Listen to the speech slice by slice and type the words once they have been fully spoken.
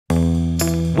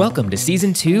Welcome to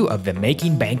Season 2 of the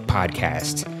Making Bank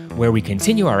podcast, where we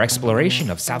continue our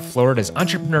exploration of South Florida's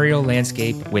entrepreneurial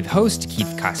landscape with host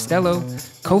Keith Costello,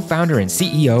 co-founder and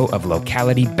CEO of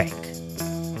Locality Bank.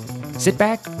 Sit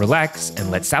back, relax, and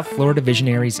let South Florida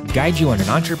visionaries guide you on an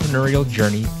entrepreneurial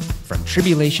journey from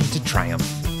tribulation to triumph,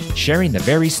 sharing the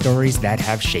very stories that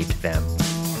have shaped them.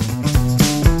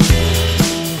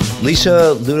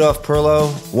 Lisa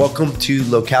Lutoff-Perlo, welcome to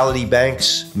Locality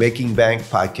Bank's Making Bank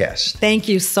podcast. Thank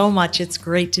you so much. It's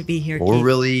great to be here, Keith. We're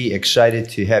really excited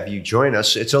to have you join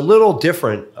us. It's a little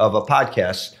different of a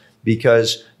podcast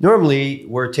because normally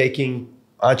we're taking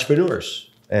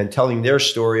entrepreneurs and telling their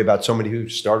story about somebody who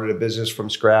started a business from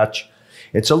scratch.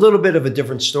 It's a little bit of a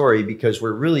different story because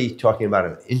we're really talking about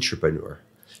an entrepreneur,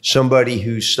 somebody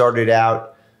who started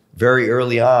out very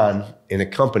early on in a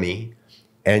company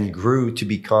and grew to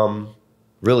become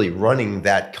really running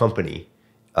that company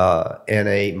and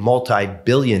a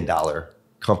multi-billion-dollar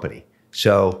company.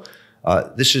 So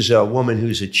this is a woman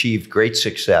who's achieved great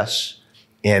success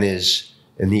and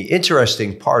the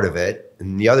interesting part of it,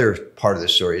 and the other part of the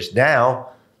story is now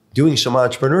doing some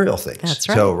entrepreneurial things. That's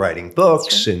right. So writing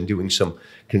books and doing some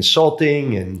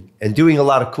consulting and doing a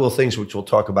lot of cool things, which we'll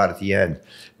talk about at the end.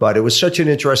 But it was such an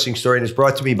interesting story, and it's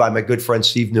brought to me by my good friend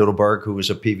Steve Noodleberg, who was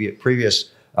a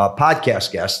previous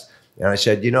podcast guest. And I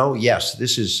said, yes,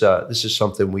 this is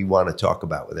something we want to talk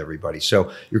about with everybody.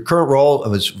 So your current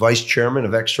role as Vice Chairman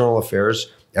of External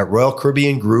Affairs at Royal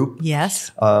Caribbean Group.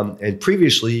 Yes. And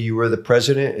previously you were the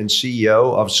President and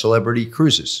CEO of Celebrity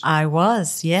Cruises. I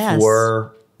was, yes.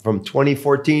 From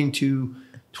 2014 to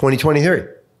 2023.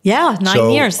 Yeah, 9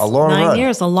 years. A long run. 9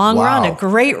 years, a long Wow. run, a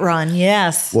great run,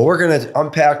 yes. Well, we're going to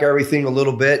unpack everything a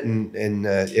little bit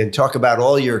and talk about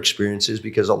all your experiences,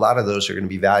 because a lot of those are going to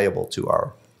be valuable to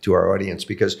our audience,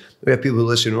 because we have people who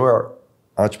listen who are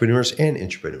entrepreneurs and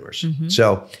intrapreneurs. Mm-hmm.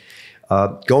 So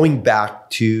going back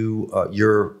to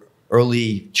your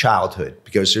early childhood,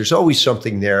 because there's always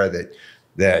something there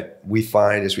that we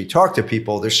find as we talk to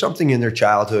people, there's something in their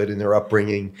childhood and their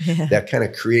upbringing that kind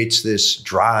of creates this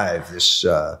drive, this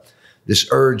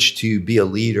urge to be a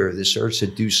leader, this urge to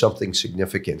do something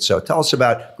significant. So tell us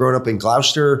about growing up in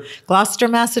Gloucester,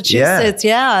 Massachusetts.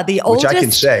 Yeah, the oldest. Which I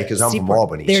can say because I'm from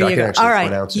Albany, so I can actually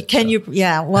pronounce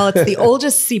it. Well, it's the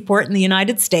oldest seaport in the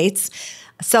United States,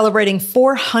 celebrating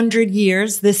 400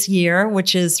 years this year,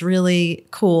 which is really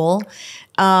cool.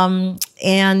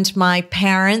 And my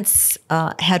parents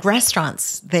had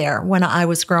restaurants there when I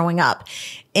was growing up.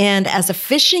 And as a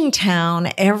fishing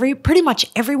town, pretty much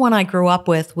everyone I grew up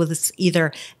with was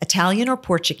either Italian or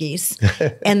Portuguese.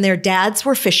 And their dads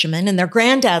were fishermen and their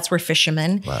granddads were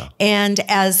fishermen. Wow. And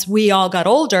as we all got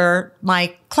older,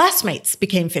 my classmates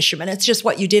became fishermen. It's just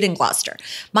what you did in Gloucester.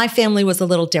 My family was a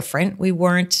little different. We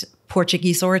weren't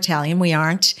Portuguese or Italian. We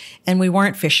aren't. And we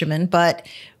weren't fishermen, but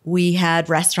we had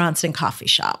restaurants and coffee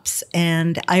shops.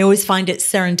 And I always find it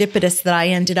serendipitous that I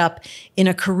ended up in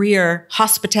a career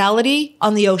hospitality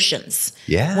on the oceans.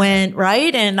 Yeah.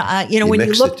 Right? And, when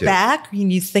you look back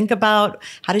and you think about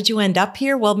how did you end up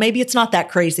here? Well, maybe it's not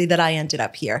that crazy that I ended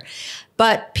up here.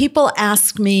 But people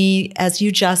ask me, as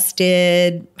you just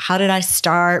did, how did I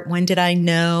start? When did I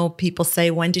know? People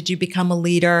say, when did you become a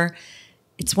leader?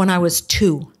 It's when I was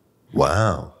 2.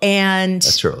 Wow. And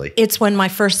that's early. It's when my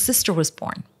first sister was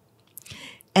born.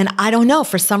 And I don't know,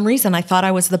 for some reason, I thought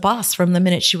I was the boss from the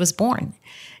minute she was born.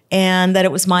 And that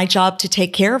it was my job to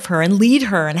take care of her and lead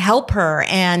her and help her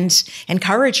and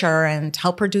encourage her and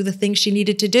help her do the things she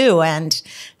needed to do. And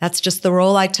that's just the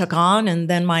role I took on. And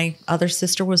then my other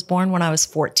sister was born when I was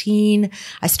 14.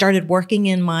 I started working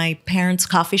in my parents'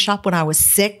 coffee shop when I was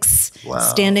 6, wow.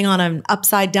 Standing on an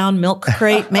upside down milk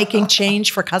crate, making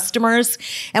change for customers.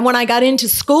 And when I got into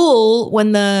school,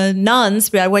 when the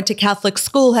nuns, I went to Catholic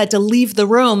school, had to leave the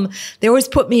room, they always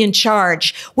put me in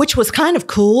charge, which was kind of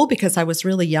cool because I was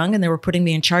really young and they were putting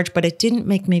me in charge, but it didn't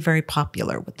make me very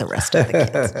popular with the rest of the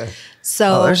kids.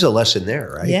 So there's a lesson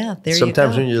there, right? Yeah,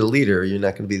 Sometimes when you're the leader, you're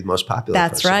not going to be the most popular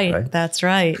That's person, right. That's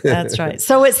right. That's right.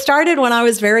 So it started when I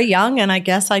was very young, and I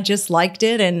guess I just liked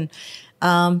it, and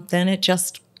then it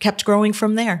just kept growing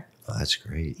from there. Oh, that's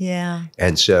great. Yeah.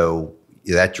 And so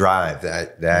that drive,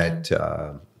 that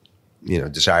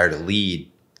desire to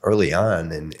lead early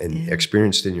on and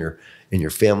experienced in your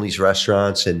family's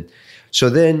restaurants. And so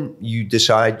then you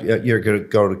decide you're going to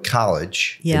go to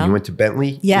college. Yeah. And you went to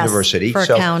Bentley University. For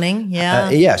accounting.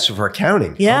 Yeah. So for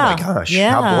accounting. Yeah. Oh my gosh.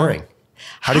 Yeah. How boring.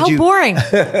 How boring,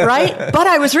 right? But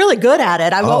I was really good at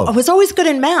it. I was always good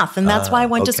in math, and that's why I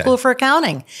went to school for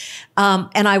accounting.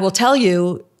 And I will tell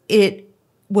you, it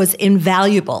was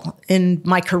invaluable in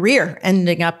my career,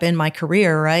 ending up in my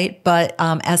career, right? But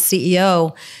as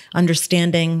CEO,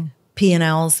 understanding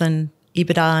P&Ls and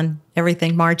EBITDA and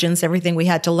everything, margins, everything we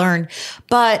had to learn.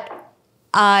 But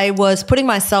I was putting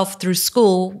myself through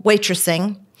school,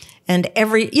 waitressing, and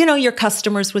your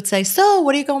customers would say, "So,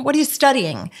 what are you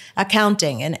studying?"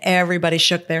 "Accounting." And everybody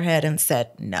shook their head and said,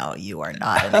 "No, you are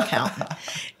not an accountant."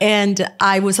 And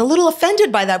I was a little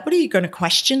offended by that. "What, are you going to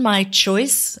question my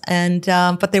choice?" And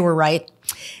but they were right.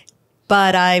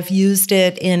 But I've used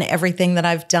it in everything that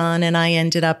I've done, and I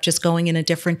ended up just going in a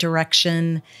different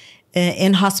direction.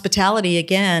 In hospitality,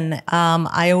 again,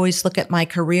 I always look at my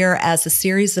career as a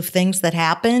series of things that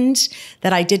happened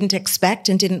that I didn't expect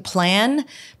and didn't plan.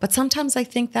 But sometimes I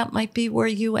think that might be where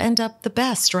you end up the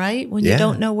best, right? When you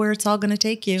don't know where it's all going to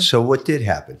take you. So what did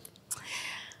happen?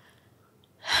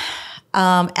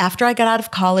 After I got out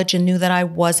of college and knew that I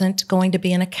wasn't going to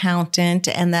be an accountant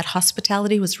and that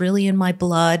hospitality was really in my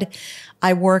blood,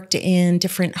 I worked in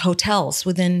different hotels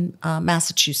within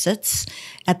Massachusetts.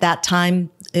 At that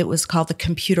time, it was called the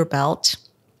Computer Belt.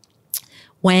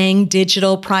 Wang,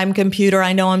 Digital, Prime Computer.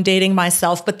 I know I'm dating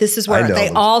myself, but this is where they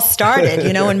all started,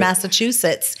 in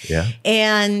Massachusetts. Yeah.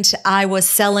 And I was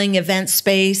selling event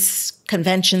space,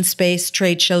 convention space,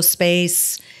 trade show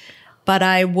space. But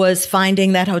I was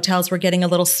finding that hotels were getting a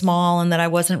little small and that I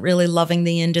wasn't really loving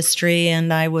the industry.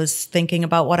 And I was thinking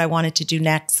about what I wanted to do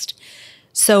next.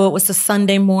 So it was a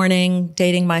Sunday morning,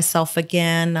 dating myself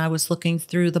again. I was looking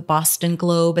through the Boston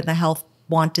Globe and the health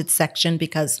wanted section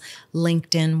because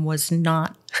LinkedIn was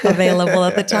not available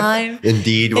at the time.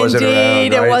 Indeed wasn't around.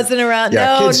 Indeed, it wasn't around.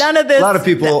 Yeah, no, kids, none of this. A lot of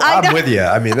people, I'm with you.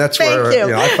 I mean, that's where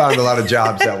I found a lot of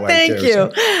jobs that way Thank too.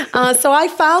 you. So I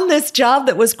found this job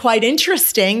that was quite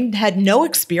interesting, had no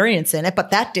experience in it, but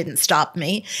that didn't stop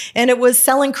me. And it was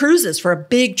selling cruises for a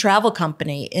big travel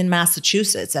company in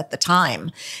Massachusetts at the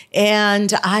time.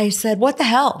 And I said, what the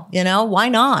hell? Why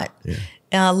not? Yeah.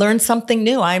 Learn something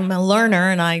new. I'm a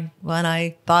learner, and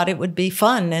I thought it would be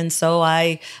fun. And so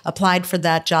I applied for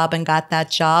that job and got that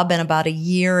job. And about a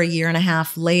year and a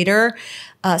half later,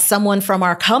 someone from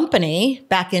our company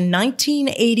back in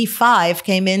 1985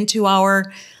 came into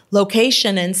our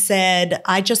location and said,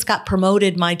 "I just got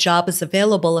promoted. My job is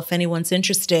available. If anyone's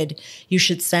interested, you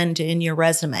should send in your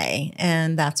resume."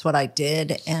 And that's what I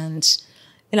did. And,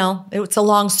 it's a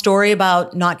long story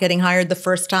about not getting hired the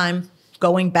first time,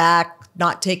 going back,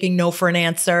 not taking no for an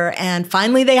answer. And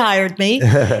finally they hired me.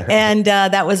 And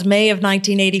that was May of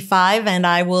 1985. And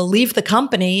I will leave the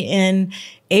company in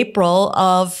April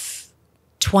of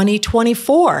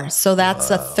 2024. So that's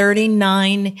a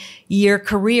 39-year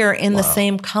career in the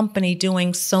same company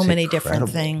doing so many different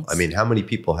things. I mean, how many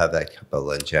people have that type of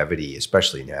longevity,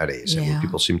 especially nowadays? I mean,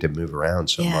 people seem to move around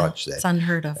so much. It's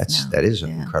unheard of now. That is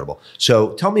incredible.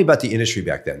 So tell me about the industry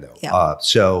back then, though. Yeah.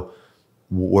 So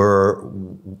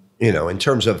in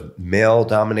terms of male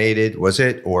dominated, were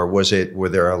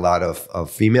there a lot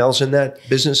of females in that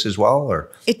business as well?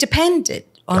 Or it depended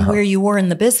on where you were in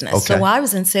the business. Okay. So I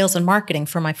was in sales and marketing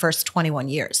for my first 21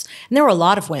 years. And there were a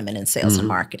lot of women in sales and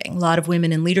marketing, a lot of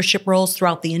women in leadership roles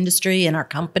throughout the industry in our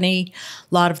company.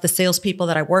 A lot of the salespeople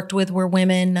that I worked with were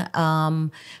women.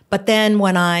 But then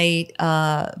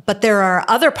but there are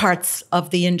other parts of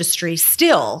the industry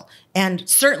still, and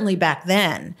certainly back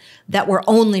then, that were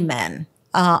only men.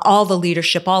 All the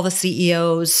leadership, all the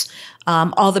CEOs,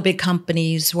 all the big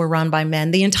companies were run by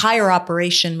men. The entire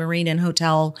operation, marine and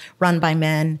hotel, run by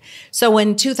men. So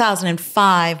in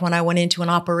 2005, when I went into an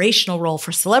operational role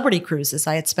for Celebrity Cruises,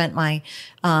 I had spent my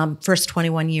first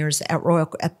 21 years at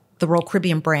the Royal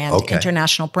Caribbean brand,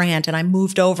 international brand, and I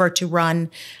moved over to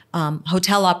run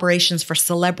hotel operations for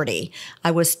Celebrity.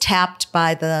 I was tapped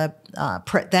by the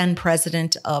then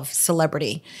president of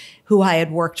Celebrity, who I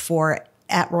had worked for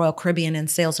at Royal Caribbean in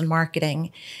sales and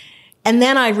marketing. And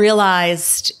then I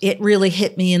realized it really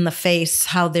hit me in the face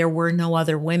how there were no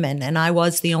other women, and I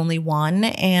was the only one,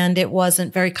 and it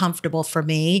wasn't very comfortable for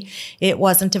me. It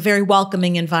wasn't a very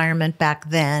welcoming environment back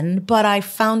then, but I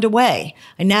found a way.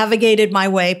 I navigated my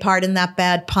way, pardon that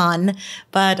bad pun,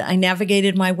 but I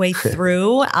navigated my way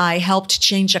through. I helped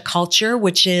change a culture,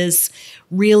 which is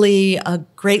really a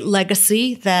great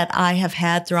legacy that I have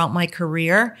had throughout my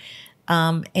career.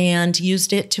 And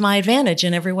used it to my advantage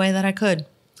in every way that I could.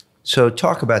 So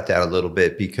talk about that a little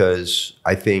bit, because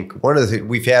I think one of the things,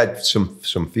 we've had some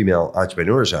female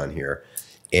entrepreneurs on here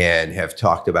and have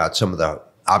talked about some of the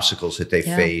obstacles that they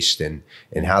faced and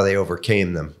how they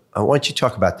overcame them. Why don't you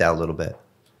talk about that a little bit?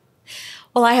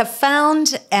 Well, I have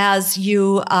found as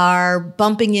you are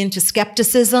bumping into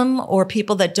skepticism or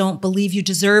people that don't believe you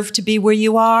deserve to be where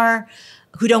you are,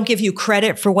 who don't give you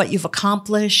credit for what you've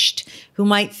accomplished, who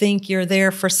might think you're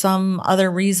there for some other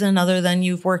reason other than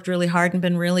you've worked really hard and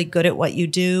been really good at what you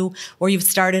do, or you've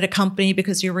started a company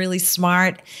because you're really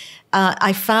smart.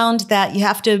 I found that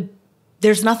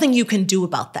there's nothing you can do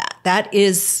about that. That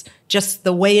is just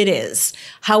the way it is.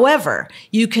 However,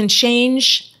 you can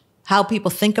change how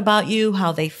people think about you,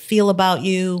 how they feel about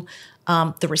you,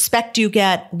 the respect you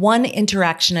get, one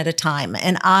interaction at a time.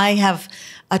 And I have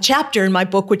a chapter in my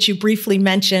book, which you briefly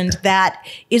mentioned, that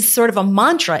is sort of a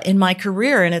mantra in my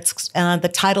career. And it's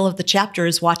the title of the chapter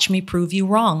is Watch Me Prove You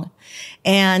Wrong.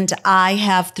 And I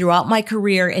have throughout my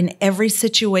career, in every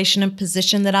situation and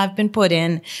position that I've been put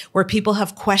in where people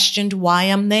have questioned why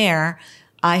I'm there,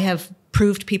 I have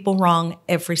proved people wrong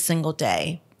every single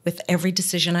day with every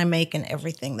decision I make and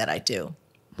everything that I do.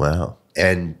 Wow.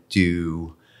 And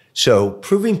so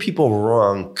proving people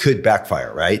wrong could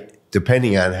backfire, right?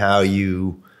 Depending on how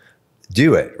you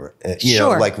do it. You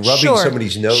know, like rubbing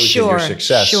somebody's nose in your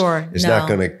success is not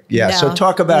going to, So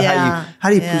talk about how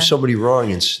do you prove somebody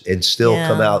wrong and still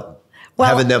come out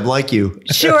having them like you?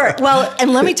 Sure. Well,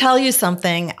 and let me tell you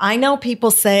something. I know people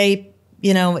say,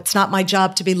 it's not my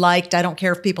job to be liked. I don't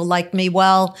care if people like me.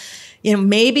 Well,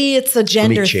 maybe it's a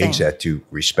gender thing. Let me change that to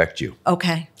respect you.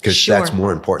 Okay. Because that's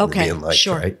more important than being liked,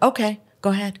 right? Okay. Go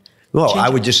ahead. Well, I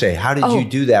would just say, how did you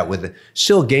do that with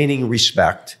still gaining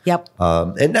respect? Yep.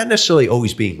 And not necessarily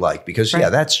always being liked, because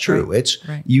that's true.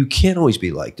 You can't always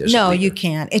be liked as a leader. You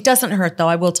can't. It doesn't hurt, though.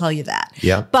 I will tell you that.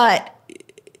 Yeah. But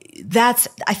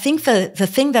I think the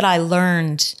thing that I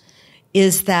learned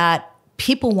is that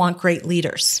people want great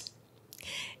leaders.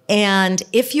 And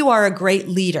if you are a great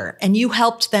leader and you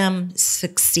helped them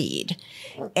succeed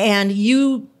and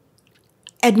you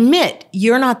admit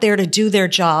you're not there to do their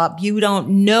job, you don't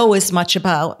know as much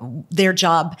about their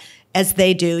job as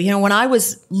they do. When I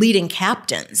was leading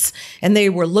captains and they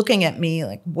were looking at me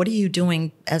like, what are you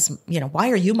doing why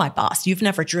are you my boss? You've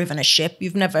never driven a ship.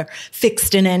 You've never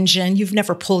fixed an engine. You've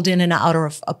never pulled in and out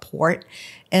of a port.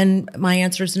 And my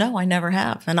answer is no, I never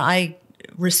have. And I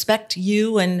respect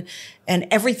you and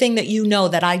everything that you know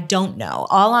that I don't know.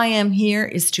 All I am here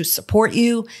is to support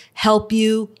you, help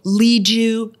you, lead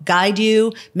you, guide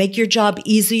you, make your job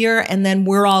easier, and then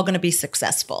we're all going to be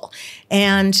successful.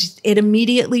 And it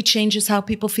immediately changes how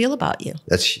people feel about you.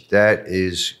 That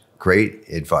is great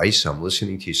advice. I'm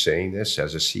listening to you saying this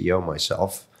as a CEO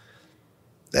myself.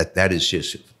 That is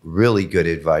just really good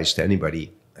advice to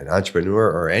anybody, an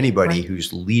entrepreneur or anybody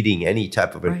who's leading any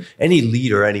type of any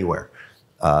leader anywhere.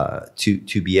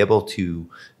 To be able to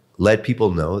let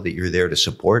people know that you're there to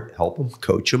support, help them,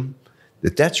 coach them,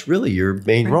 that's really your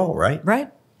main role, right?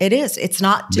 Right. It is. It's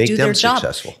not to make do them their job.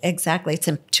 Successful. Exactly. It's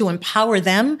to empower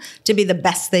them to be the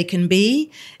best they can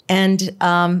be and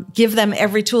give them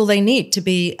every tool they need to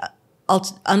be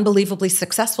unbelievably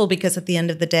successful, because at the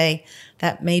end of the day,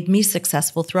 that made me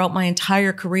successful throughout my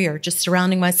entire career, just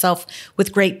surrounding myself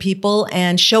with great people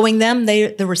and showing them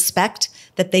the respect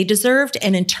that they deserved.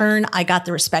 And in turn, I got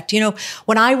the respect.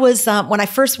 When I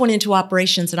first went into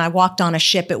operations and I walked on a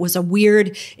ship, it was a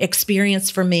weird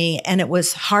experience for me. And it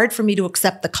was hard for me to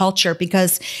accept the culture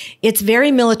because it's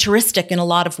very militaristic in a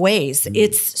lot of ways.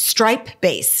 It's stripe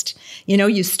based.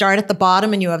 You start at the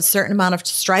bottom and you have a certain amount of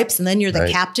stripes, and then you're the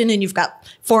captain and you've got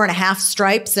 4.5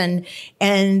 stripes. And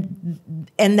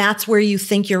that's where you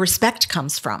think your respect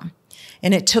comes from.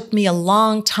 And it took me a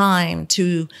long time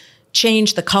to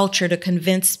change the culture to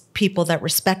convince people that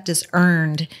respect is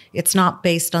earned. It's not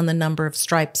based on the number of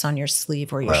stripes on your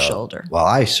sleeve or your shoulder. Well,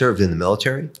 I served in the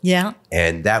military. Yeah.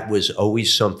 And that was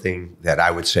always something that I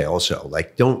would say also,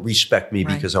 like, don't respect me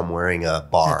because I'm wearing a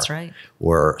bar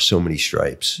or so many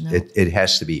stripes. No. It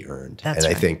has to be earned.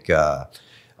 I think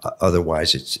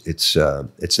otherwise it's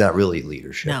not really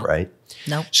leadership, right?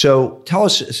 No. So tell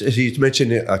us, as you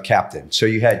mentioned a captain. So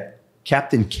you had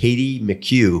Captain Katie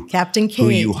McHugh, who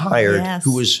you hired,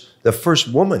 who was the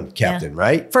first woman captain,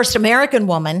 right? First American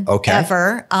woman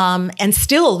ever, and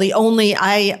still the only.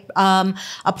 I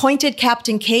appointed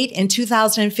Captain Kate in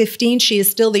 2015. She is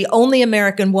still the only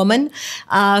American woman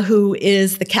who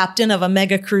is the captain of a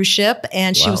mega cruise ship,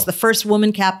 and she was the first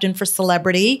woman captain for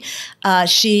Celebrity.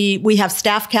 We have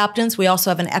staff captains. We also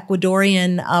have an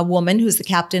Ecuadorian woman who's the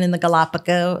captain in the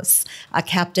Galapagos,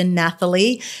 Captain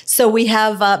Nathalie. So we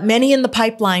have many in the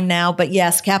pipeline now, but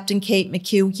yes, Captain Kate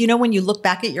McHugh. When you look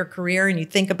back at your career and you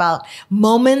think about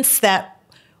moments that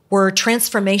were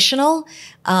transformational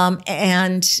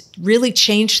and really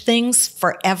changed things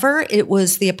forever, it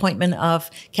was the appointment of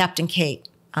Captain Kate.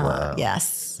 Wow.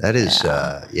 Yes. That is,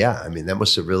 I mean, that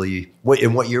must have really,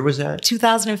 in what year was that?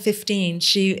 2015.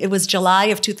 It was July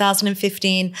of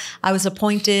 2015. I was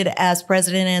appointed as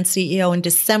president and CEO in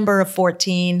December of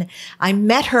 14. I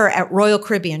met her at Royal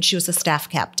Caribbean. She was a staff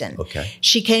captain. Okay.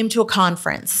 She came to a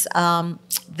conference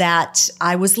that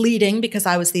I was leading because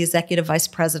I was the executive vice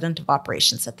president of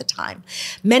operations at the time.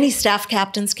 Many staff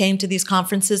captains came to these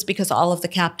conferences because all of the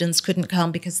captains couldn't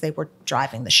come because they were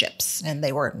driving the ships and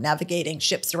they were navigating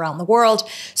ships around the world.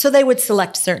 So they would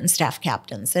select certain staff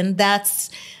captains. And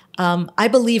that's, I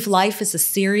believe life is a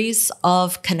series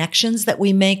of connections that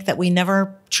we make that we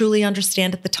never truly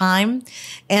understand at the time.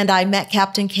 And I met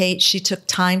Captain Kate. She took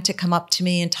time to come up to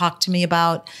me and talk to me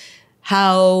about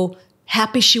how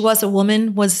happy she was a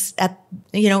woman was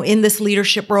in this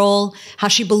leadership role, how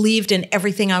she believed in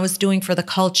everything I was doing for the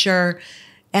culture.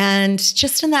 And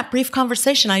just in that brief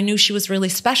conversation, I knew she was really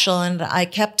special. And I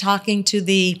kept talking to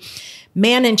the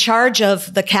man in charge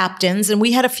of the captains, and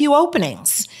we had a few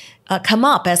openings come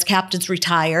up as captains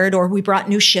retired, or we brought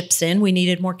new ships in. We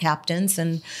needed more captains.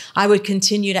 And I would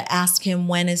continue to ask him,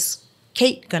 when is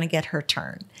Kate going to get her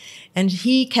turn? And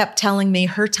he kept telling me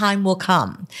her time will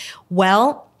come.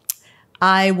 Well,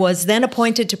 I was then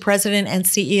appointed to president and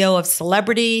CEO of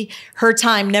Celebrity. Her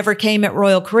time never came at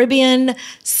Royal Caribbean.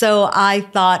 So I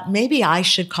thought maybe I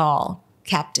should call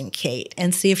Captain Kate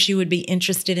and see if she would be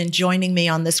interested in joining me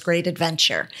on this great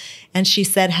adventure. And she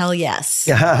said, hell yes.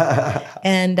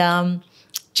 And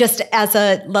just as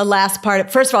the last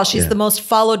part, first of all, she's the most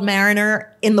followed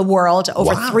mariner in the world,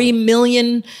 over 3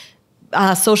 million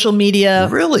social media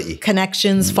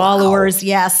connections, followers.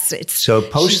 Yes. So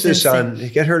post this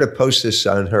get her to post this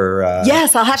on her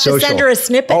yes, I'll have to send her a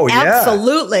snippet. Oh, yeah.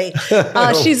 Absolutely.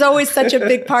 She's always such a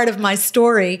big part of my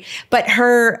story. But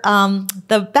her,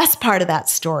 the best part of that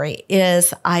story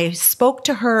is I spoke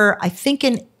to her, I think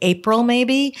in April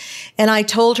maybe, and I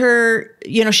told her,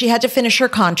 she had to finish her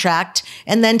contract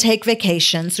and then take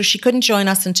vacation. So she couldn't join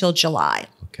us until July.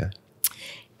 Okay.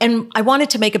 And I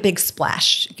wanted to make a big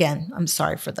splash. Again, I'm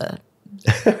sorry for the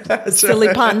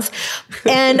silly puns.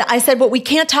 And I said, well, we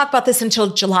can't talk about this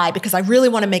until July because I really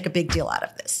want to make a big deal out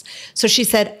of this. So she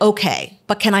said, okay,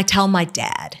 but can I tell my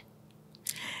dad?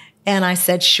 And I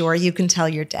said, sure, you can tell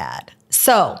your dad.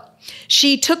 So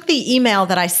she took the email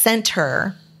that I sent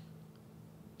her,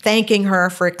 thanking her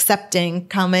for accepting,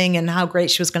 coming, and how great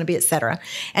she was going to be, et cetera.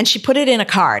 And she put it in a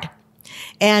card.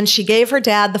 And she gave her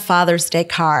dad the Father's Day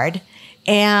card.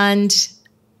 And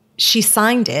she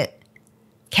signed it,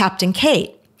 Captain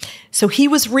Kate. So he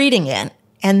was reading it.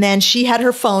 And then she had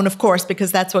her phone, of course,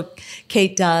 because that's what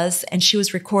Kate does. And she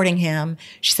was recording him.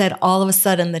 She said all of a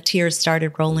sudden the tears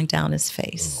started rolling down his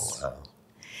face. Oh, wow.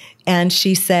 And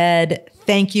she said,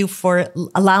 thank you for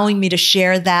allowing me to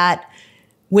share that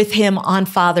with him on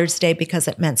Father's Day because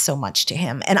it meant so much to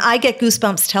him. And I get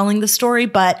goosebumps telling the story,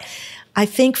 but I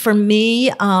think for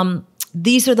me,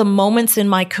 these are the moments in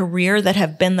my career that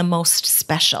have been the most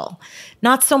special.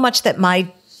 Not so much that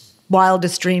my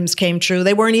wildest dreams came true.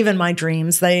 They weren't even my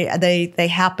dreams. They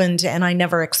happened and I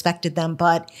never expected them,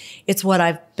 but it's what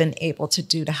I've been able to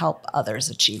do to help others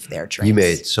achieve their dreams. You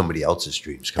made somebody else's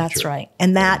dreams come true. That's right.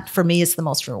 And that for me is the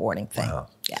most rewarding thing. Wow.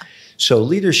 Yeah. So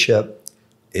leadership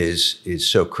is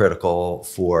so critical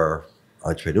for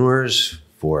entrepreneurs,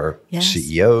 for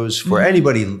CEOs, for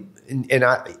anybody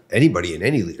anybody in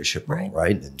any leadership role,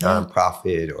 right? A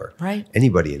nonprofit or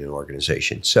anybody in an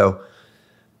organization. So,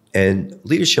 and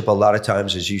leadership a lot of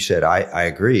times, as you said, I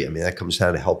agree. I mean, that comes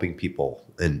down to helping people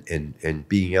and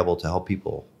being able to help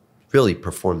people really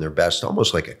perform their best,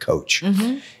 almost like a coach,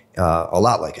 a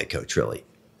lot like a coach, really.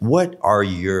 What are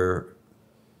your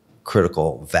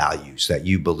critical values that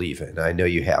you believe in? I know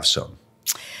you have some.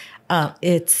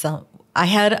 I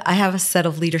have a set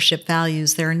of leadership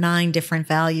values. There are 9 different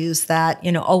values that,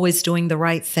 always doing the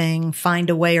right thing, find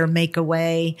a way or make a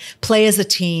way, play as a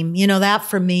team. That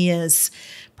for me is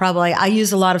probably, I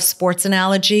use a lot of sports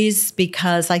analogies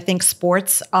because I think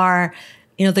sports are,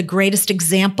 the greatest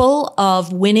example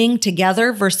of winning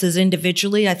together versus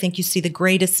individually. I think you see the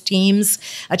greatest teams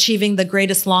achieving the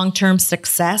greatest long-term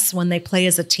success when they play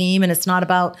as a team. And it's not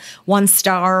about one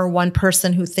star or one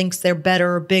person who thinks they're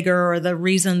better or bigger or the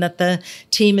reason that the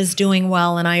team is doing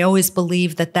well. And I always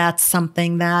believe that that's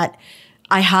something that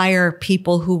I hire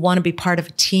people who want to be part of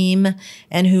a team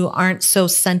and who aren't so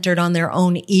centered on their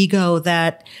own ego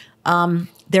that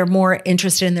they're more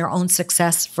interested in their own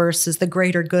success versus the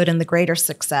greater good and the greater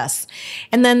success.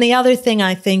 And then the other thing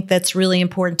I think that's really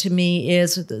important to me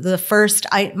is the first,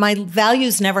 my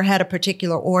values never had a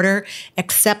particular order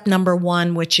except number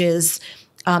 1, which is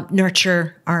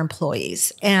nurture our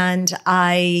employees. And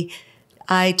I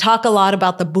I talk a lot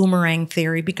about the boomerang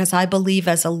theory because I believe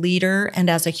as a leader and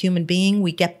as a human being,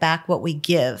 we get back what we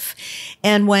give.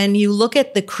 And when you look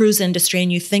at the cruise industry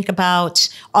and you think about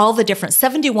all the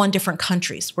 71 different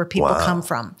countries where people come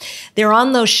from, they're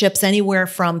on those ships anywhere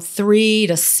from 3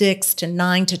 to 6 to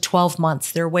 9 to 12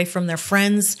 months. They're away from their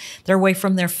friends, they're away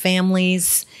from their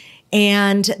families,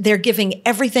 and they're giving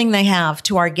everything they have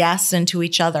to our guests and to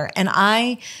each other. And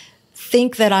I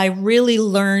think that I really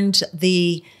learned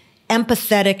the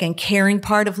empathetic and caring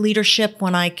part of leadership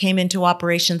when I came into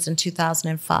operations in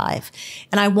 2005.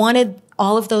 And I wanted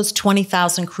all of those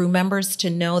 20,000 crew members to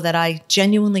know that I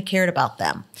genuinely cared about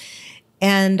them.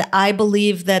 And I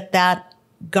believe that that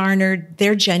garnered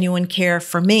their genuine care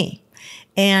for me.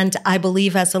 And I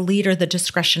believe as a leader, the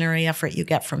discretionary effort you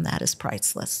get from that is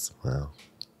priceless. Wow.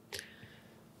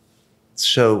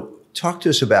 So talk to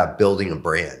us about building a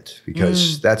brand,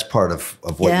 because that's part of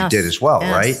what you did as well,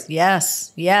 right?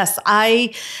 Yes.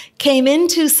 I came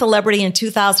into celebrity in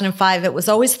 2005. It was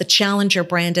always the challenger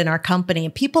brand in our company.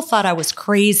 And people thought I was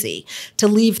crazy to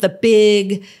leave the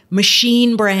big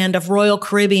machine brand of Royal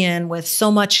Caribbean with so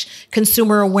much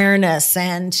consumer awareness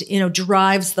and,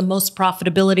 drives the most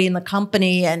profitability in the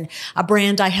company, and a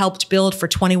brand I helped build for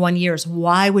 21 years.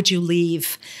 Why would you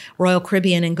leave Royal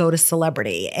Caribbean and go to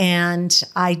celebrity? And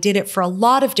I did it for a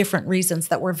lot of different reasons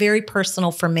that were very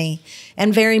personal for me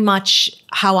and very much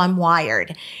how I'm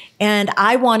wired. And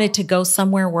I wanted to go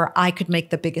somewhere where I could make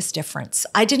the biggest difference.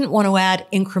 I didn't want to add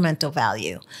incremental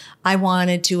value. I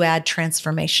wanted to add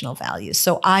transformational value.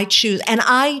 So I choose, and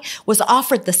I was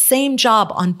offered the same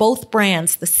job on both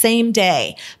brands the same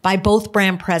day by both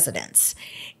brand presidents.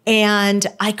 And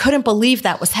I couldn't believe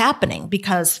that was happening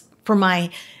because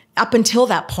up until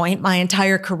that point, my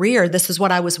entire career, this is what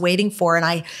I was waiting for. And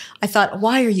I thought,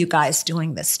 why are you guys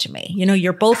doing this to me?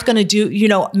 You're both going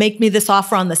to make me this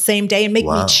offer on the same day and make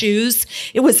me choose.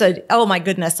 It was oh my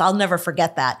goodness, I'll never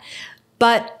forget that.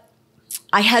 But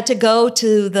I had to go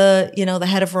to the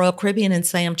head of Royal Caribbean and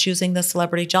say, I'm choosing the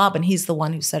celebrity job. And he's the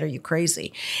one who said, are you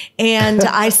crazy? And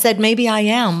I said, maybe I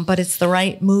am, but it's the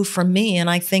right move for me. And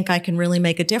I think I can really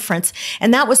make a difference.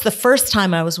 And that was the first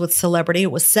time I was with celebrity.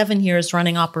 It was 7 years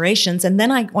running operations. And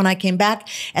then when I came back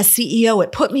as CEO,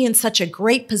 it put me in such a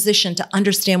great position to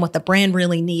understand what the brand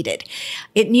really needed.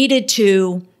 It needed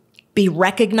to be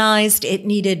recognized. It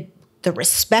needed the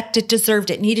respect it deserved.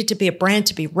 It needed to be a brand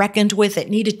to be reckoned with. It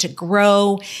needed to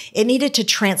grow. It needed to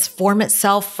transform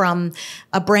itself from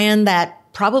a brand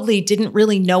that probably didn't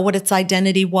really know what its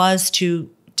identity was to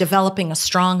developing a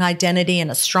strong identity and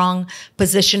a strong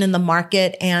position in the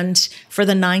market. And for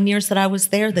the 9 years that I was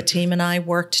there, the team and I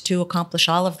worked to accomplish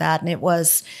all of that. And it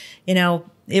was,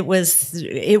 it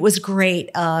was great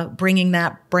bringing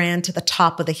that brand to the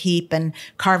top of the heap and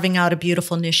carving out a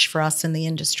beautiful niche for us in the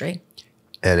industry.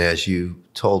 And as you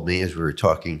told me, as we were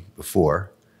talking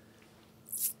before,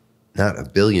 not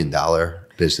 $1 billion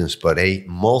business, but a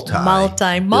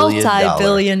multi-billion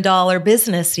dollar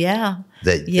business. Yeah.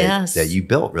 That you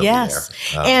built really there.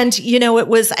 And, it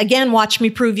was, again, watch me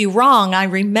prove you wrong. I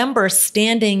remember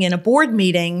standing in a board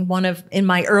meeting, in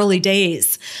my early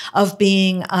days of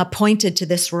being appointed to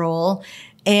this role.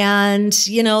 And,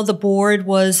 the board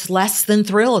was less than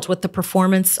thrilled with the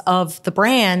performance of the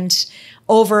brand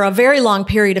over a very long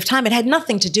period of time. It had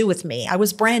nothing to do with me. I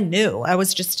was brand new. I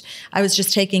was just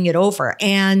taking it over.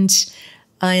 And,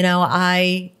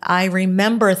 I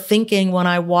remember thinking when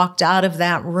I walked out of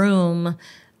that room,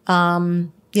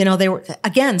 they were,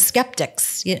 again,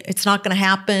 skeptics. It's not going to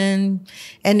happen.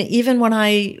 And even when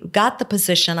I got the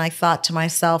position, I thought to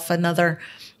myself, another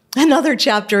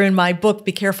chapter in my book,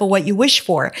 Be Careful What You Wish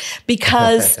For,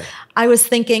 because I was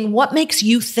thinking, what makes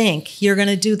you think you're going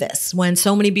to do this when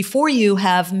so many before you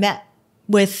have met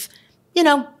with,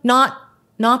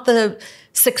 not the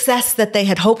success that they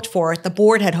had hoped for, the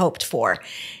board had hoped for.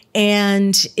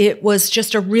 And it was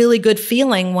just a really good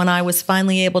feeling when I was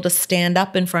finally able to stand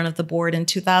up in front of the board in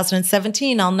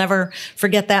 2017. I'll never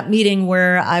forget that meeting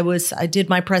where I did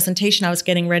my presentation. I was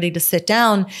getting ready to sit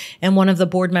down, and one of the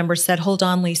board members said, hold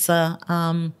on, Lisa.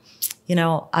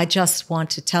 I just want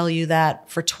to tell you that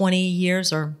for 20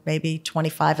 years, or maybe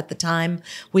 25 at the time,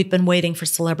 we've been waiting for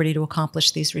celebrity to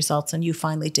accomplish these results, and you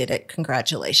finally did it.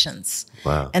 Congratulations.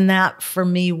 Wow. And that for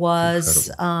me was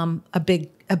a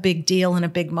big deal and a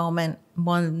big moment,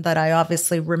 one that I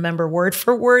obviously remember word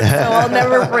for word, so I'll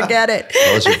never forget it.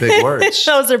 Those are big words.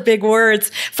 Those are big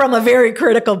words from a very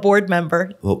critical board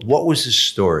member. Well, what was the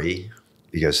story?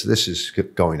 Because this is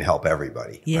going to help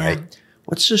everybody, right?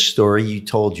 What's the story you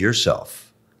told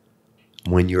yourself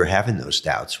when you were having those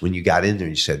doubts, when you got in there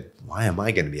and you said, why am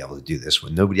I going to be able to do this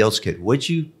when nobody else could? What'd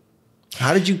you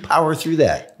How did you power through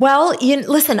that? Well,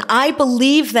 listen, I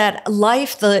believe that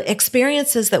life, the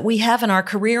experiences that we have in our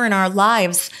career and our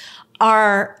lives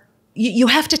are, you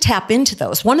have to tap into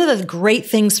those. One of the great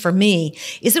things for me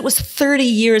is it was 30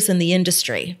 years in the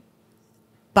industry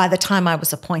by the time I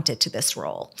was appointed to this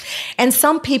role. And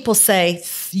some people say,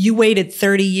 you waited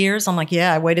 30 years? I'm like,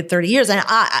 yeah, I waited 30 years. And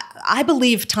I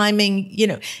believe timing,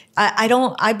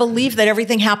 I believe that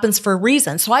everything happens for a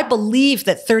reason. So I believe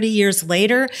that 30 years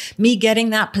later, me getting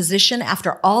that position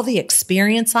after all the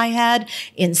experience I had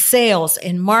in sales,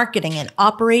 in marketing, in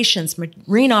operations,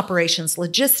 marine operations,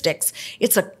 logistics,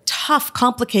 it's a tough,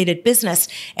 complicated business.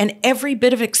 And every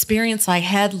bit of experience I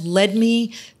had led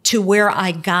me to where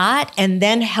I got and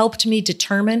then helped me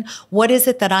determine what is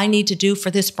it that I need to do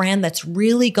for this brand that's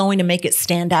really going to make it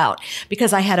stand out.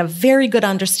 Because I had a very good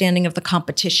understanding of the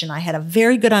competition. I had a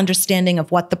very good understanding of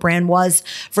what the brand was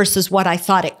versus what I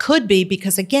thought it could be.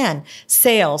 Because again,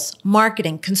 sales,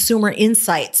 marketing, consumer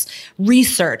insights,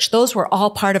 research, those were all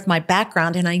part of my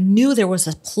background. And I knew there was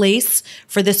a place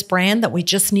for this brand that we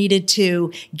just needed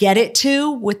to get it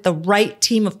to with the right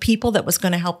team of people that was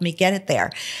going to help me get it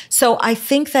there. So I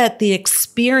think that the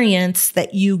experience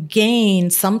that you gain,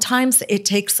 sometimes it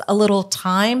takes a little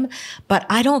time, but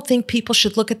I don't think people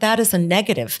should look at that as a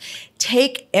negative.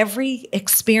 Take every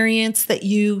experience that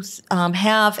you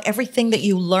have, everything that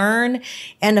you learn,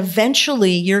 and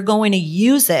eventually you're going to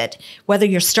use it, whether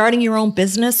you're starting your own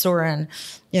business or an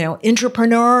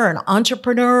intrapreneur or an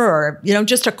entrepreneur or,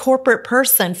 just a corporate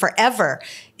person forever.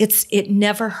 It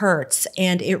never hurts,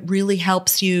 and it really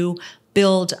helps you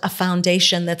build a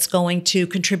foundation that's going to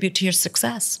contribute to your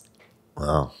success.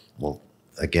 Wow. Well,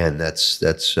 again,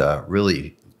 that's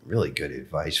really, really good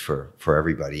advice for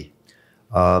everybody.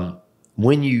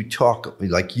 When you talk,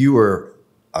 like you were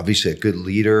obviously a good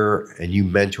leader and you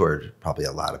mentored probably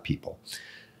a lot of people.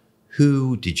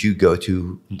 Who did you go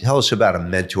to? Tell us about a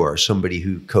mentor, somebody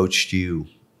who coached you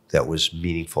that was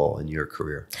meaningful in your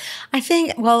career. I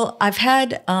think,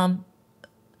 I've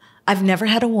never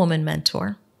had a woman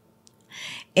mentor.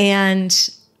 And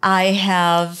I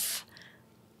have,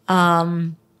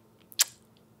 and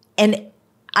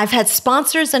I've had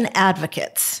sponsors and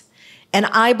advocates. And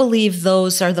I believe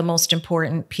those are the most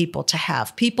important people to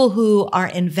have. People who are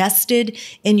invested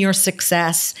in your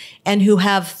success and who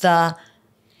have the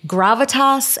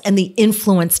gravitas and the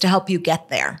influence to help you get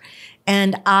there.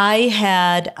 And I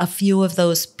had a few of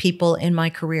those people in my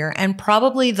career, and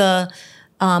probably the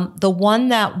one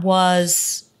that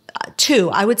was two,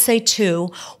 I would say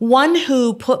two. One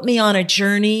who put me on a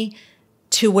journey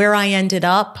to where I ended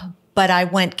up, but I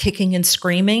went kicking and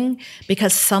screaming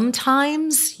because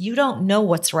sometimes you don't know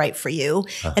what's right for you.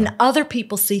 And other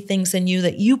people see things in you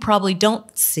that you probably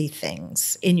don't see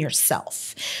things in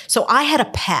yourself. So I had a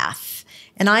path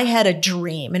and I had a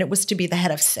dream, and it was to be the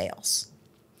head of sales.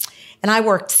 And I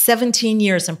worked 17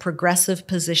 years in progressive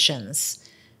positions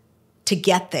to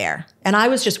get there. And I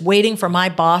was just waiting for my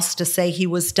boss to say he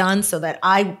was done so that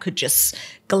I could just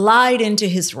glide into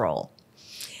his role.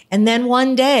 And then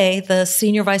one day, the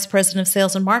senior vice president of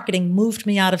sales and marketing moved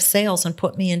me out of sales and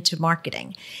put me into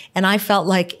marketing. And I felt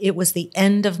like it was the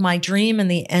end of my dream and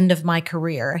the end of my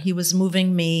career. He was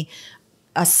moving me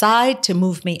aside to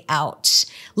move me out.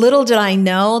 Little did I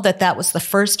know that that was the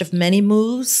first of many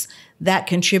moves that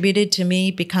contributed to me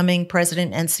becoming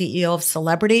president and CEO of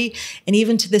Celebrity. And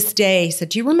even to this day, he said,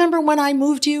 "Do you remember when I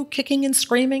moved you kicking and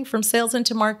screaming from sales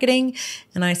into marketing?"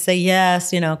 And I say,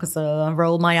 yes, because I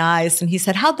rolled my eyes. And he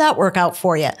said, "How'd that work out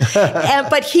for you?"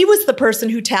 But he was the person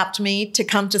who tapped me to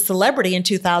come to Celebrity in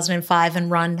 2005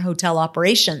 and run hotel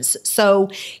operations. So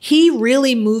he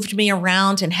really moved me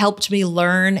around and helped me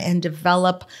learn and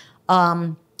develop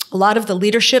a lot of the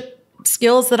leadership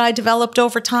skills that I developed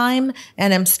over time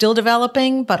and am still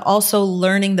developing, but also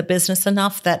learning the business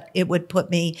enough that it would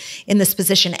put me in this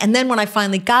position. And then when I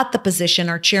finally got the position,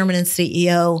 our chairman and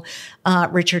CEO,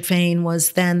 Richard Fain,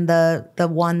 was then the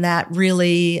one that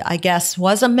really, I guess,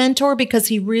 was a mentor because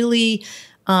he really,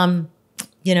 I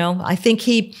think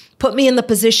he put me in the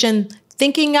position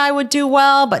thinking I would do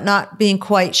well, but not being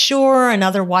quite sure.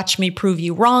 Another watch me prove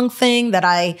you wrong thing that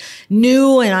I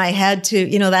knew, and I had to,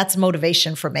 that's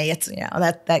motivation for me. It's,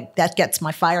 that gets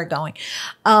my fire going.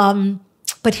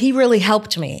 But he really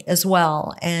helped me as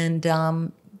well. And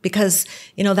because,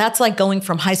 that's like going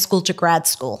from high school to grad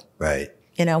school. Right.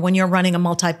 You know, when you're running a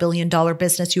multi-billion-dollar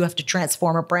business, you have to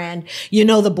transform a brand. You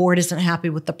know, the board isn't happy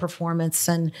with the performance,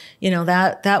 and you know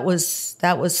that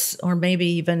was, or maybe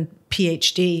even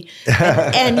PhD,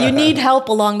 and you need help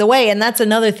along the way. And that's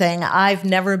another thing. I've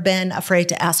never been afraid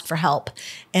to ask for help,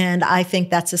 and I think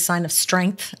that's a sign of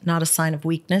strength, not a sign of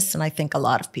weakness. And I think a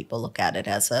lot of people look at it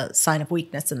as a sign of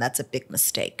weakness, and that's a big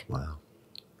mistake. Wow.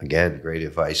 Again, great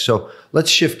advice. So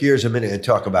let's shift gears a minute and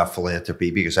talk about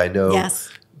philanthropy, because I know Yes.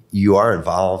 you are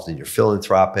involved and you're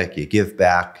philanthropic, you give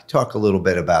back. Talk a little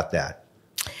bit about that.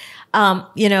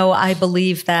 You know, I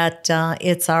believe that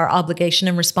it's our obligation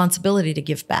and responsibility to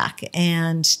give back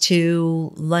and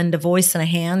to lend a voice and a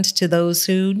hand to those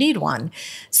who need one.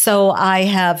 So I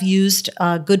have used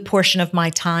a good portion of my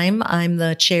time. I'm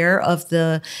the chair of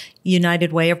the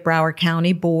United Way of Broward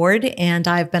County Board, and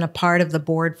I've been a part of the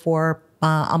board for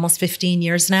almost 15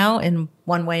 years now in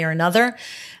one way or another.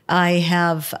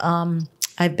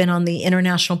 I've been on the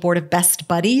International Board of Best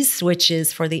Buddies, which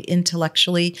is for the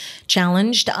intellectually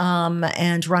challenged,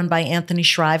 and run by Anthony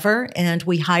Shriver. And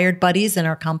we hired buddies in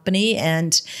our company,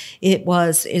 and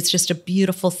it's just a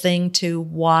beautiful thing to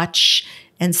watch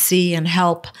and see and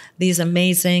help these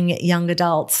amazing young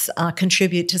adults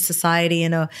contribute to society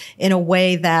in a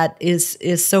way that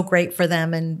is so great for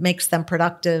them and makes them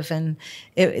productive. And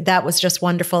that was just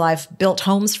wonderful. I've built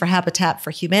homes for Habitat for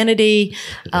Humanity.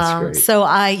 That's great. So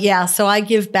I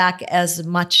give back as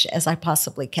much as I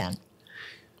possibly can.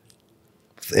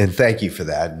 And thank you for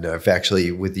that. And I've actually,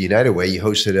 with the United Way, you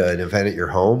hosted an event at your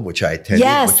home, which I attended.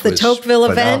 Yes, the Tocqueville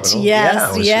event.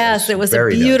 Yes, it was a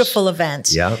beautiful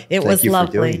event. Yeah, it was lovely.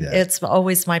 For doing that. It's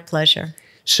always my pleasure.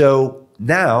 So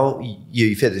now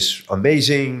you've had this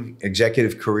amazing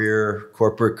executive career,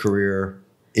 corporate career,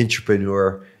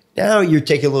 entrepreneur. Now you're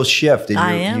taking a little shift,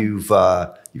 and you've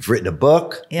written a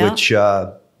book, which.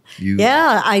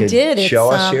 I did.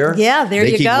 Show us here. Yeah, there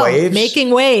you go. Waves. Making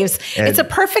Waves. It's a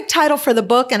perfect title for the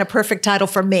book and a perfect title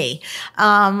for me.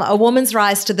 A woman's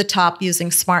rise to the top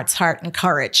using smarts, heart, and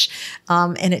courage.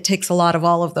 And it takes a lot of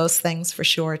all of those things for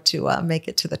sure to make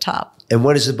it to the top. And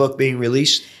when is the book being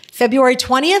released? February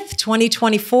 20th,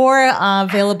 2024,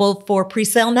 available for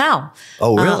pre-sale now.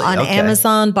 Oh, really? On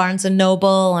Amazon, Barnes &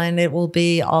 Noble, and it will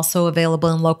be also available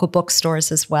in local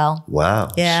bookstores as well. Wow.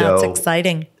 Yeah, so it's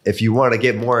exciting. If you want to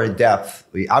get more in depth,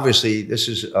 obviously this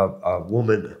is a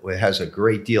woman who has a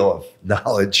great deal of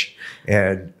knowledge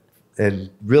and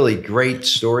really great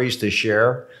stories to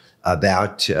share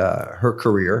about her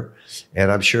career.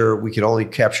 And I'm sure we can only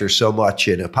capture so much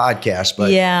in a podcast, but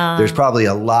there's probably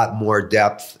a lot more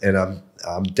depth, and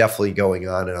I'm definitely going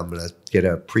on, and I'm going to get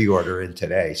a pre-order in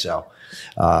today. So,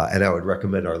 and I would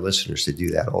recommend our listeners to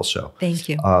do that also. Thank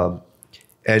you.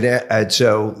 And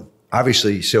so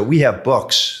obviously, so we have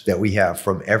books that we have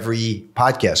from every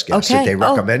podcast guest that they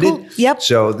recommended. Cool. Yep.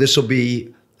 So this will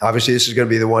be, obviously this is going to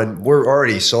be the one, we're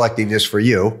already selecting this for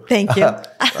you. Thank you.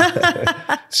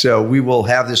 So we will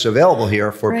have this available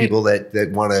here for people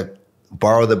that want to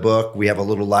borrow the book. We have a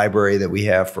little library that we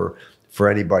have for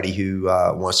anybody who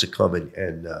wants to come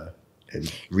and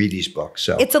read these books.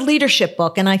 So it's a leadership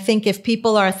book. And I think if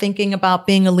people are thinking about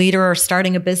being a leader or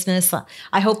starting a business,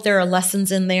 I hope there are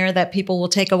lessons in there that people will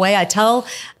take away. I tell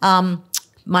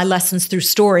my lessons through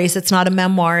stories. It's not a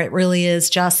memoir. It really is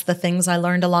just the things I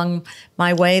learned along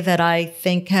my way that I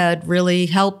think had really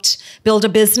helped build a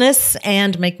business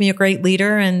and make me a great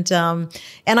leader. And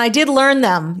I did learn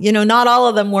them. You know, not all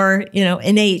of them were,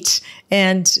 innate,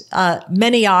 and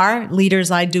many are.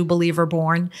 Leaders, I do believe, are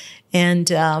born. And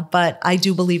but I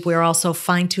do believe we're also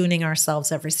fine-tuning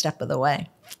ourselves every step of the way.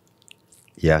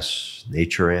 Yes,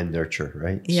 nature and nurture,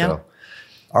 right? Yeah. So,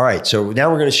 all right, so now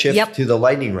we're going to shift to the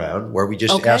lightning round, where we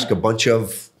just ask a bunch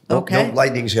of. No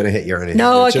lightning's going to hit you or anything.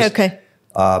 No, it's okay.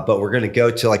 But we're going to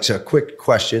go to some quick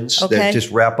questions that just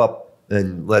wrap up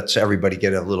and lets everybody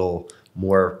get a little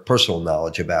more personal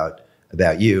knowledge about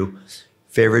you.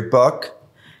 Favorite book?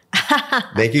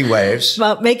 Making Waves.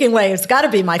 Well, Making Waves got to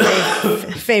be my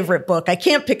favorite book. I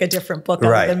can't pick a different book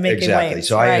other than Making Waves.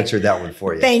 So I answered that one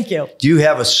for you. Thank you. Do you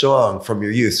have a song from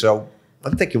your youth? So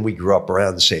I'm thinking we grew up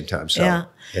around the same time. So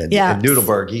and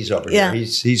Noodleberg, he's over here.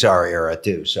 He's our era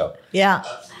too. So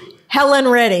Helen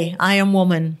Reddy, I Am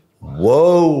Woman.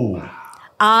 Whoa.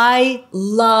 I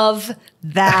love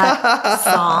that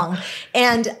song.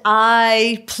 And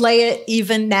I play it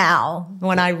even now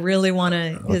when I really want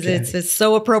to. It's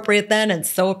so appropriate then and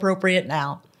so appropriate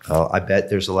now. Oh, I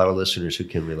bet there's a lot of listeners who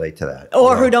can relate to that.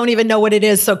 Or who don't even know what it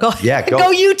is. So go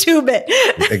YouTube it.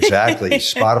 Exactly.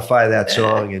 Spotify that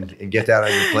song and get that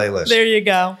on your playlist. There you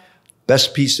go.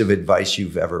 Best piece of advice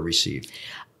you've ever received?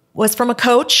 Was from a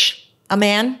coach, a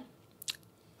man.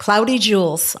 Cloudy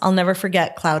Jules. I'll never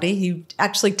forget Cloudy. He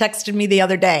actually texted me the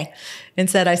other day and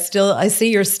said, I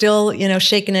see you're still,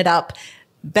 shaking it up.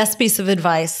 Best piece of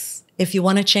advice. If you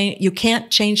want to change, you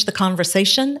can't change the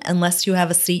conversation unless you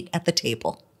have a seat at the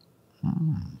table.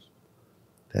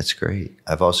 That's great.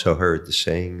 I've also heard the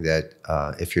saying that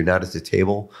if you're not at the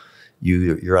table,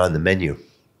 you're on the menu.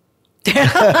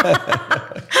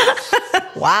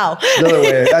 Wow. Another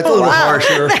way. That's a little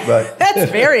harsher, but that's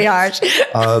very harsh.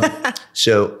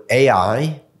 So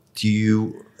AI,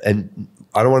 and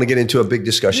I don't want to get into a big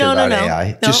discussion about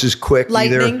AI. Just as quick,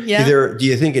 Lightning, either do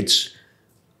you think it's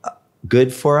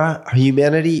good for our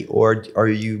humanity, or are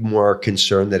you more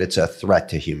concerned that it's a threat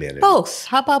to humanity? Both.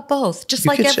 How about both? Just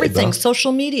like everything,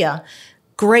 social media.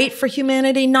 Great for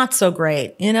humanity, not so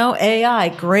great. AI,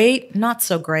 great, not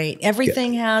so great.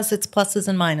 Everything has its pluses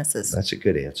and minuses. That's a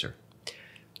good answer.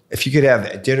 If you could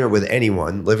have dinner with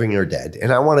anyone, living or dead,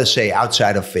 and I want to say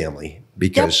outside of family,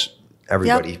 because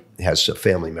everybody has a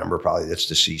family member probably that's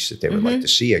deceased that they would like to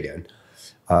see again,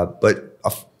 but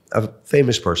a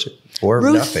famous person or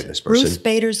not famous person. Ruth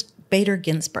Bader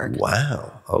Ginsburg.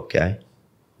 Wow. Okay.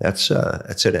 That's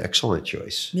an excellent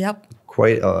choice. Yep.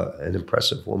 Quite an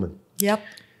impressive woman. Yep.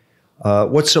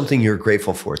 What's something you're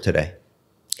grateful for today?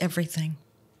 Everything.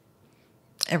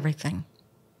 Everything.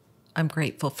 I'm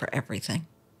grateful for everything.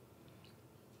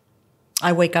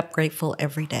 I wake up grateful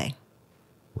every day.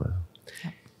 Wow.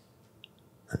 Yep.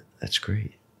 That's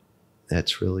great.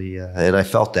 That's really, and I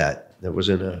felt that. That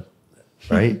wasn't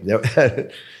right?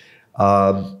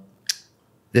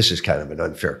 This is kind of an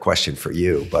unfair question for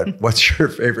you, but what's your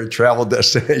favorite travel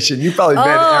destination? You've probably been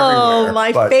everywhere. Oh,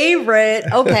 my favorite.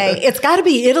 Okay, it's got to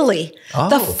be Italy.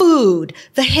 The food,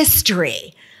 the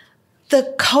history,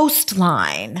 the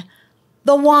coastline,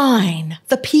 the wine,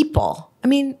 the people. I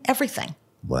mean, everything.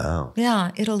 Wow. Yeah,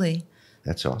 Italy.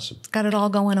 That's awesome. It's got it all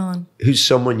going on. Who's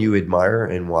someone you admire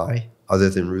and why,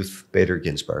 other than Ruth Bader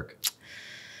Ginsburg?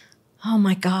 Oh,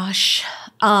 my gosh.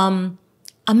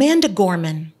 Amanda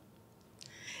Gorman.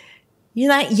 You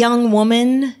know that young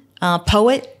woman,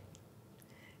 poet,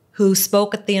 who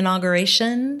spoke at the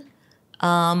inauguration,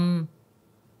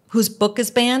 whose book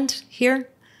is banned here?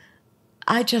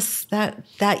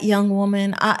 That young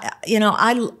woman,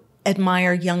 I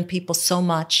admire young people so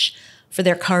much for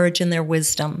their courage and their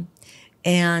wisdom.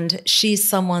 And she's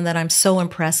someone that I'm so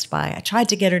impressed by. I tried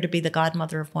to get her to be the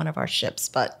godmother of one of our ships,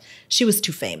 but she was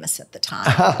too famous at the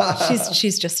time.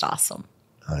 She's just awesome.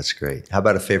 Oh, that's great. How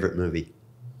about a favorite movie?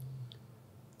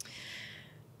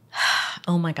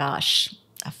 Oh my gosh,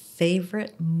 a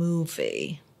favorite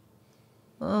movie.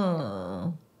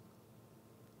 Oh.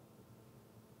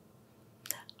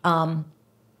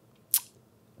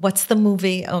 What's the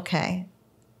movie? Okay.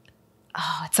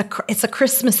 Oh, it's a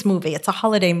Christmas movie. It's a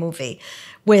holiday movie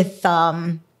with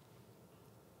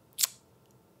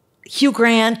Hugh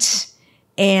Grant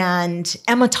and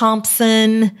Emma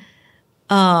Thompson.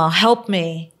 Help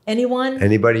me. Anyone?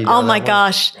 Anybody? Oh my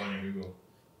gosh.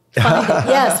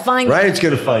 Yes, find Ryan's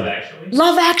going to find it.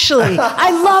 Love Actually.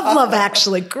 I love Love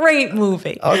Actually. Great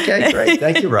movie. Okay, great.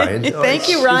 Thank you, Ryan. Thank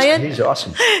you, Ryan. He's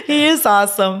awesome. He is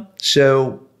awesome.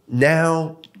 So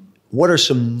now, what are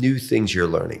some new things you're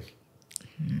learning?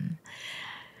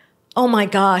 Oh my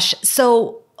gosh.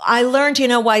 So I learned,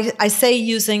 why I say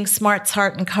using smarts,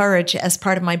 heart, and courage as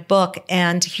part of my book.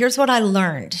 And here's what I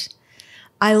learned.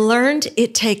 I learned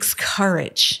it takes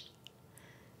courage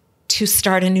to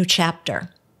start a new chapter,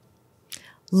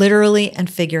 literally and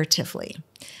figuratively.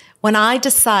 When I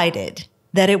decided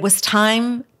that it was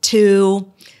time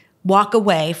to walk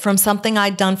away from something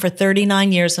I'd done for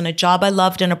 39 years and a job I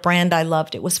loved and a brand I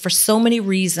loved, it was for so many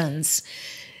reasons.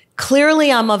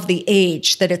 Clearly, I'm of the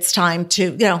age that it's time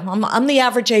to, I'm the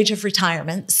average age of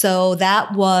retirement. So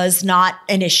that was not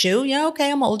an issue.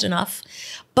 Okay, I'm old enough.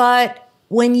 But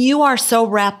when you are so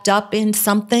wrapped up in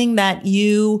something that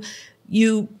it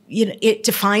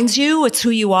defines you, it's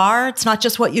who you are. It's not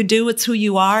just what you do, it's who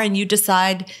you are. And you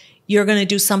decide you're going to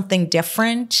do something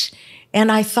different. And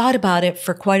I thought about it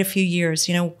for quite a few years.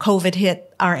 COVID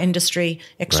hit our industry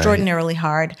extraordinarily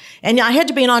hard. And I had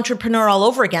to be an entrepreneur all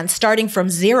over again, starting from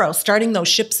zero, starting those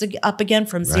ships up again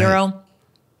from zero.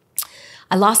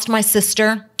 I lost my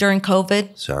sister during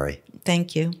COVID. Sorry.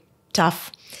 Thank you.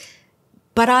 Tough.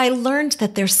 But I learned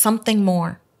that there's something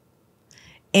more.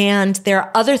 And there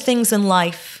are other things in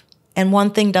life, and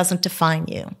one thing doesn't define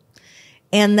you.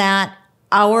 And that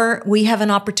we have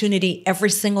an opportunity every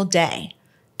single day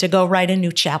to go write a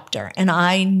new chapter. And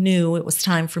I knew it was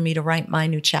time for me to write my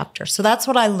new chapter. So that's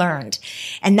what I learned.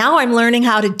 And now I'm learning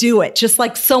how to do it, just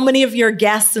like so many of your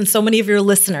guests and so many of your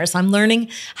listeners. I'm learning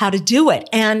how to do it.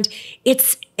 And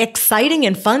it's exciting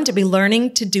and fun to be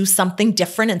learning to do something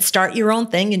different and start your own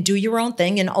thing and do your own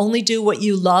thing and only do what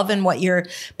you love and what you're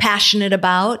passionate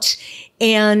about.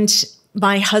 And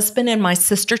my husband and my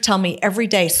sister tell me every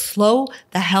day, slow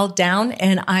the hell down.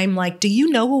 And I'm like, do you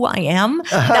know who I am?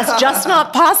 That's just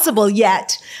not possible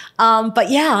yet.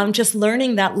 But yeah, I'm just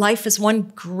learning that life is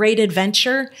one great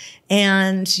adventure.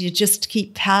 And you just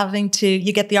keep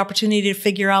you get the opportunity to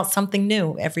figure out something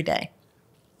new every day.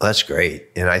 That's great.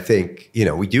 And I think,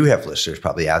 we do have listeners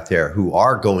probably out there who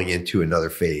are going into another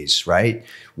phase, right?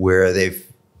 Where they've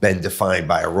been defined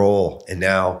by a role and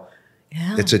now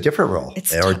it's a different role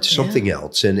or something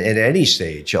else. And at any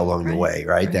stage along the way,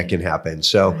 right? That can happen.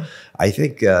 So I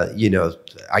think,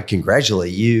 I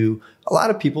congratulate you. A lot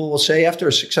of people will say after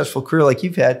a successful career like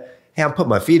you've had, hey, I'm putting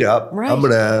my feet up. I'm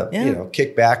going to,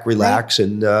 kick back, relax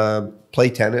and play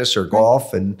tennis or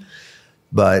golf.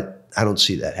 But I don't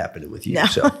see that happening with you. No.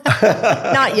 So.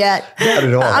 Not yet. Not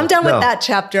at all. I'm done with that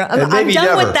chapter. I'm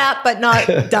done with that, but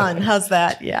not done. How's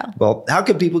that? Yeah. Well, how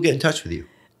can people get in touch with you?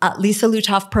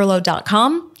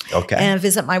 LisaLutoff-Perlo.com. Okay. And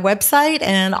visit my website,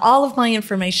 and all of my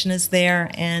information is there.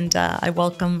 And I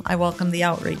welcome the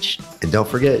outreach. And don't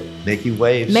forget, Making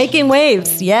Waves. Making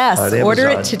Waves, yes. Order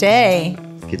it today.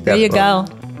 There you go.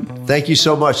 Thank you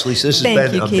so much, Lisa. This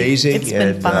has been amazing. It's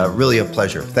been fun. Really a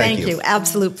pleasure. Thank you.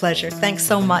 Absolute pleasure. Thanks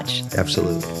so much.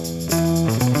 Absolutely.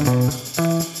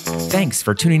 Thanks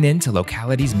for tuning in to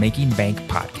Locality's Making Bank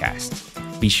podcast.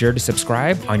 Be sure to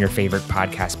subscribe on your favorite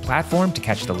podcast platform to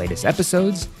catch the latest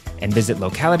episodes, and visit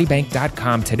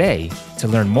localitybank.com today to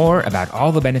learn more about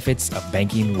all the benefits of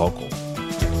banking local.